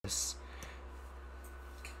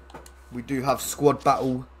We do have squad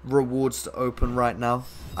battle rewards to open right now.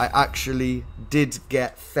 I actually did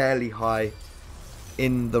get fairly high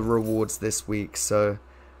in the rewards this week, so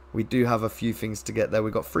we do have a few things to get there.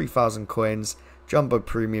 We got 3,000 coins, Jumbo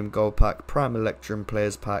Premium Gold Pack, Prime Electrum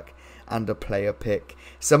Players Pack, and a player pick.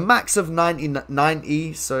 It's a max of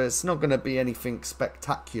 90, so it's not going to be anything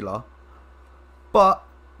spectacular, but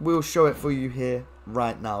we'll show it for you here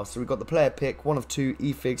right now. So we've got the player pick, one of two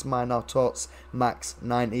efigs, mine are tots, max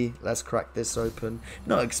 90. Let's crack this open.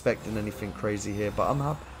 Not expecting anything crazy here, but I'm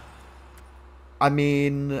happy. I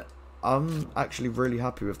mean, I'm actually really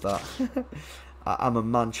happy with that. I'm a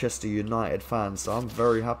Manchester United fan, so I'm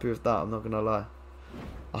very happy with that. I'm not gonna lie.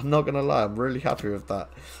 I'm really happy with that.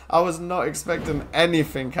 I was not expecting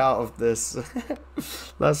anything out of this.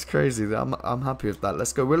 That's crazy. I'm happy with that.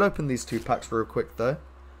 Let's go. We'll open these two packs real quick though.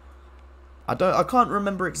 I can't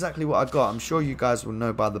remember exactly what I got. I'm sure you guys will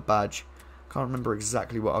know by the badge. Can't remember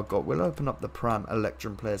exactly what I got. We'll open up the Prime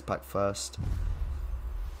Electrum Players Pack first.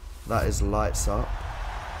 That is lights up.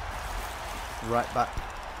 Right back.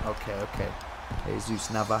 Okay. Jesus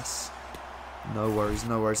Navas. No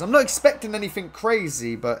worries. I'm not expecting anything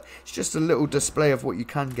crazy, but it's just a little display of what you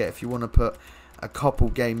can get if you want to put a couple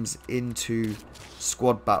games into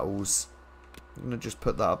squad battles. I'm going to just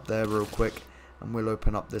put that up there real quick, and we'll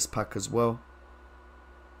open up this pack as well.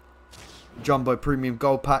 Jumbo Premium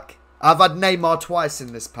Gold Pack. I've had Neymar twice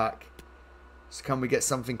in this pack. So can we get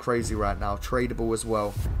something crazy right now? Tradable as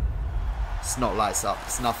well. It's not lights up.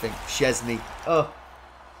 It's nothing. Szczesny. Oh.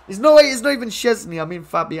 It's not even Szczesny. I mean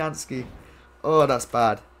Fabianski. Oh, that's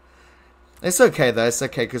bad. It's okay though. It's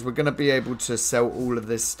okay because we're going to be able to sell all of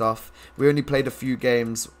this stuff. We only played a few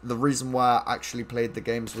games. The reason why I actually played the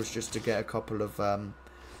games was just to get a couple of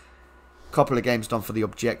games done for the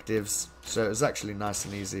objectives. So it was actually nice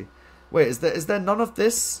and easy. Wait, is there none of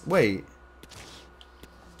this? Wait.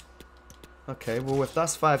 Okay, well if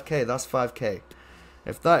that's 5k, that's 5k.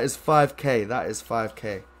 If that is 5k, that is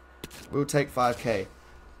 5k. We'll take 5k.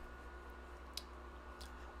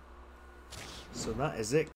 So that is it,